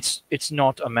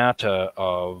not a matter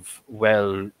of,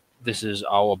 well, this is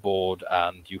our board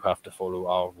and you have to follow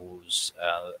our rules,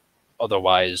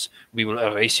 otherwise we will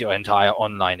erase your entire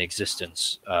online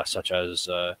existence, such as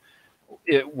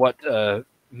what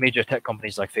major tech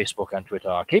companies like Facebook and Twitter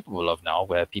are capable of now,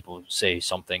 where people say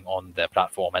something on their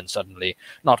platform and suddenly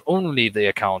not only the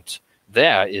account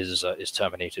there is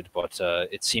terminated, but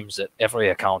it seems that every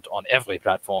account on every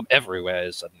platform everywhere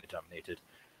is suddenly terminated.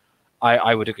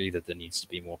 I would agree that there needs to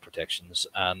be more protections,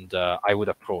 and I would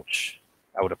approach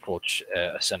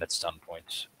a Senate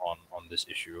standpoint on this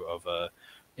issue of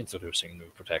introducing new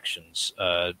protections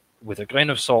with a grain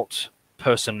of salt,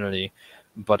 personally,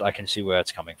 but I can see where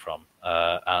it's coming from,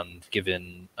 and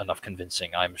given enough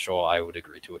convincing, I'm sure I would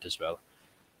agree to it as well.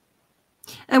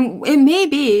 And it may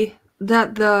be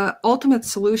that the ultimate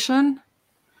solution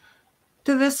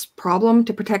to this problem,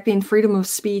 to protecting freedom of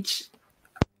speech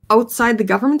outside the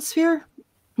government sphere,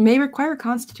 may require a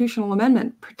constitutional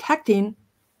amendment protecting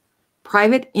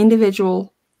private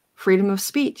individual freedom of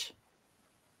speech.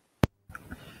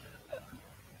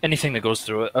 Anything that goes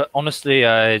through it, honestly,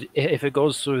 if it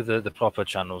goes through the proper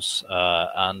channels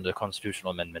and a constitutional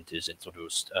amendment is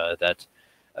introduced that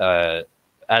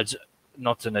adds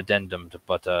not an addendum,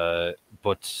 but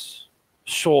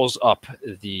shores up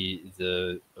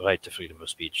the right to freedom of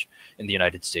speech in the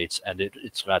United States, and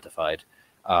it's ratified,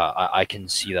 I can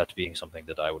see that being something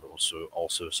that I would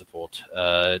also support.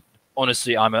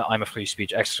 Honestly, I'm a free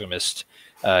speech extremist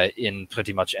in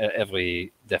pretty much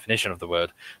every definition of the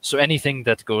word. So anything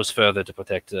that goes further to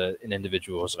protect an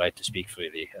individual's right to speak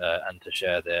freely and to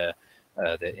share their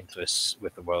interests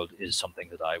with the world is something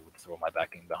that I would throw my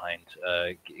backing behind,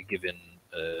 given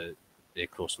a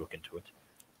close look into it.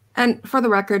 And for the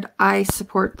record, I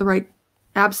support the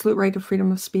absolute right to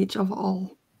freedom of speech of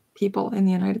all people in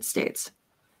the United States.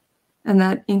 And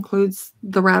that includes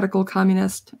the radical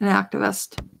communist and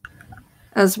activist,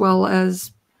 as well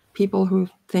as people who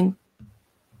think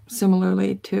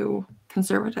similarly to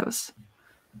conservatives.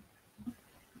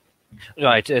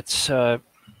 Right. It's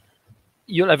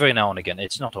you'll every now and again.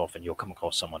 It's not often you'll come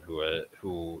across someone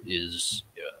who is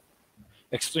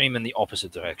extreme in the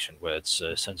opposite direction, where it's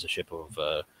censorship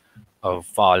of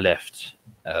far left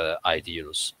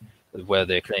ideals, where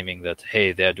they're claiming that,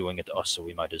 hey, they're doing it to us, so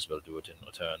we might as well do it in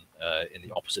return, in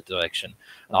the opposite direction.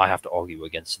 And I have to argue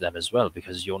against them as well,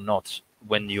 because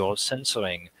when you're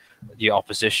censoring the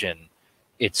opposition,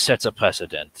 it sets a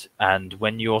precedent. And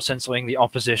when you're censoring the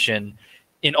opposition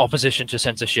in opposition to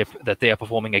censorship that they are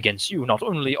performing against you, not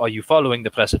only are you following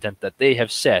the precedent that they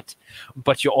have set,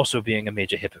 but you're also being a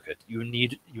major hypocrite. You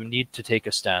need to take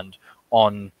a stand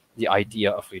on the idea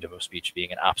of freedom of speech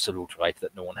being an absolute right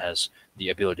that no one has the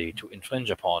ability to infringe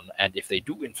upon. And if they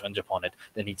do infringe upon it,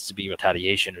 there needs to be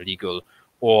retaliation, legal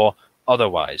or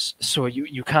otherwise. So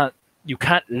you can't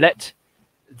let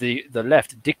the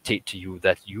left dictate to you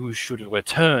that you should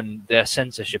return their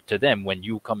censorship to them when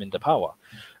you come into power.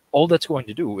 All that's going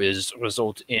to do is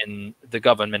result in the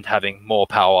government having more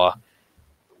power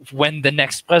when the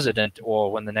next president or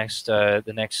when the next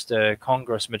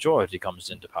Congress majority comes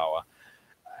into power.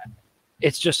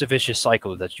 It's just a vicious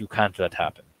cycle that you can't let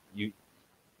happen.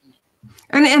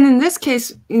 And in this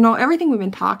case, everything we've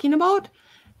been talking about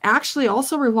actually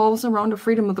also revolves around the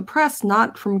freedom of the press,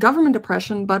 not from government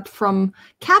oppression, but from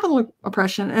capital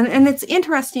oppression. And it's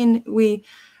interesting,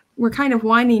 we're kind of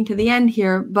winding to the end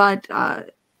here, but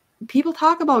people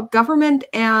talk about government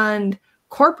and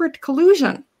corporate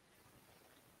collusion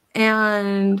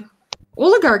and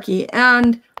oligarchy.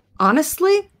 And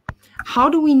honestly, how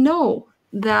do we know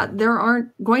that there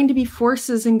aren't going to be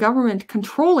forces in government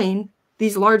controlling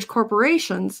these large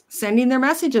corporations, sending their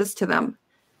messages to them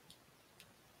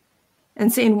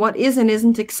and saying what is and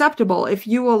isn't acceptable if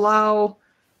you allow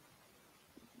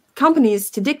companies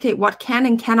to dictate what can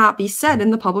and cannot be said in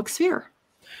the public sphere?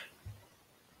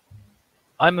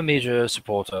 I'm a major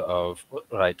supporter of,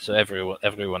 right, so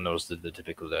everyone knows the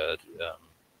typical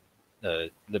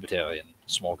libertarian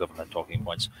small government talking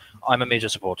points. I'm a major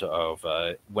supporter of,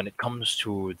 when it comes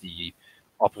to the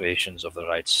operations of the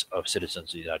rights of citizens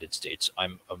of the United States,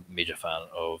 I'm a major fan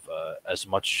of as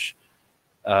much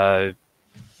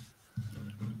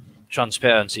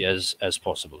transparency as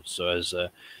possible. So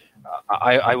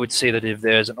I would say that if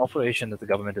there's an operation that the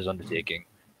government is undertaking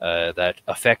that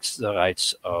affects the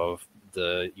rights of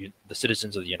the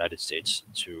citizens of the United States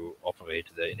to operate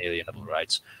their inalienable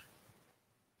rights,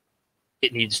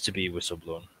 it needs to be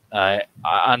whistleblown.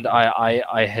 And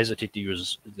I hesitate to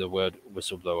use the word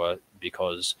whistleblower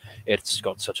because it's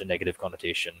got such a negative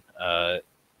connotation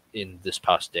in this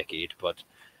past decade, but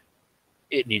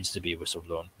it needs to be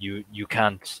whistleblown. You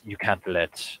can't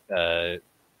let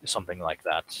something like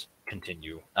that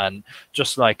continue. And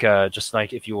just like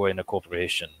if you were in a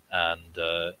corporation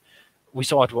and we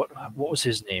saw it. What was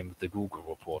his name? The Google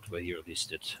report where he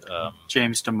released it.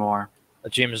 James Damore.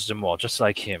 James Damore, just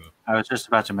like him. I was just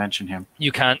about to mention him.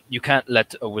 You can't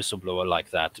let a whistleblower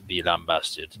like that be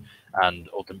lambasted and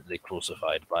ultimately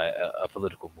crucified by a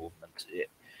political movement.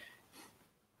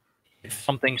 If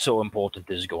something so important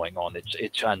is going on,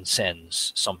 it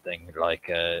transcends something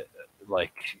like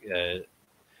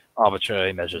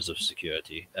arbitrary measures of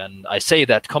security. And I say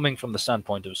that coming from the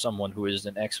standpoint of someone who is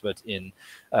an expert in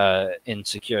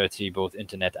security, both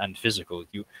internet and physical.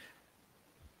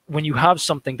 When you have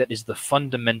something that is the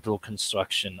fundamental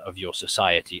construction of your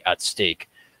society at stake,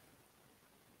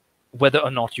 whether or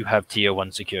not you have tier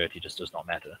 1 security just does not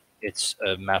matter. It's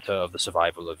a matter of the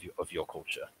survival of your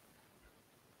culture.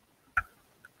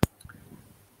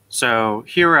 So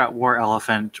here at War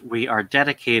Elephant, we are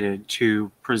dedicated to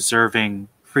preserving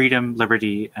freedom,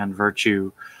 liberty, and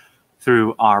virtue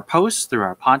through our posts, through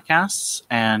our podcasts,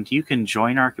 and you can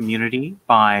join our community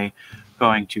by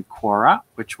going to Quora,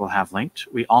 which we'll have linked.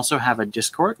 We also have a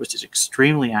Discord, which is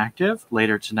extremely active.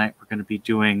 Later tonight, we're going to be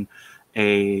doing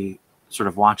a sort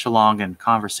of watch along and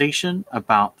conversation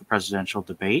about the presidential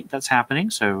debate that's happening,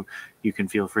 so you can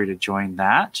feel free to join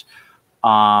that.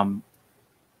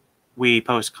 We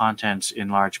post content in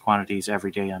large quantities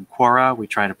every day on Quora. We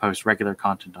try to post regular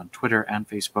content on Twitter and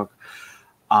Facebook.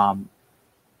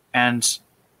 And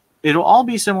it'll all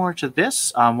be similar to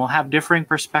this. We'll have differing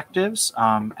perspectives.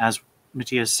 As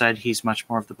Matthias said, he's much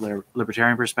more of the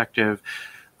libertarian perspective.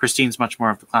 Christine's much more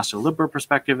of the classical liberal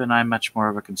perspective, and I'm much more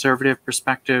of a conservative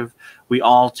perspective. We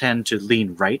all tend to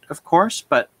lean right, of course,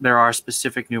 but there are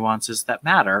specific nuances that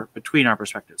matter between our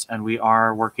perspectives, and we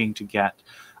are working to get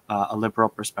a liberal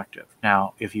perspective.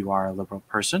 Now, if you are a liberal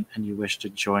person and you wish to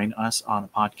join us on a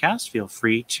podcast, feel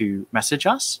free to message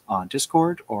us on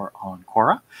Discord or on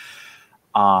Quora.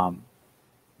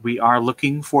 We are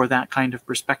looking for that kind of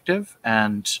perspective,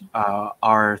 and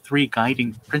our 3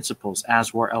 guiding principles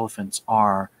as War Elephants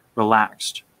are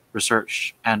relaxed,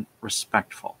 research, and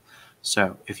respectful.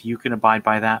 So if you can abide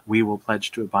by that, we will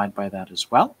pledge to abide by that as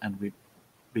well. And we'd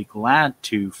be glad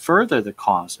to further the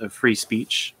cause of free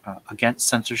speech against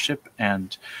censorship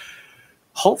and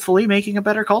hopefully making a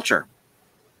better culture.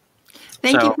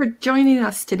 Thank you for joining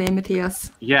us today,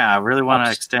 Matthias. Yeah, I really want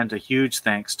to extend a huge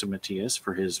thanks to Matthias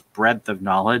for his breadth of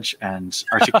knowledge and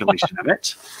articulation of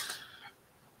it.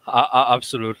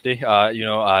 Absolutely.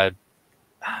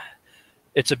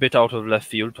 It's a bit out of left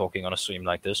field talking on a stream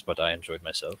like this, but I enjoyed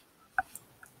myself.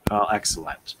 Well,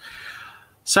 excellent.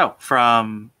 So,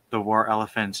 from the War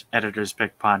Elephant Editor's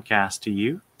Pick podcast to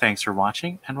you, thanks for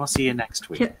watching, and we'll see you next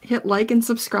week. Hit like and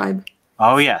subscribe.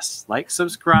 Oh, yes. Like,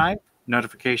 subscribe,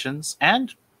 notifications,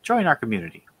 and join our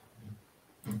community.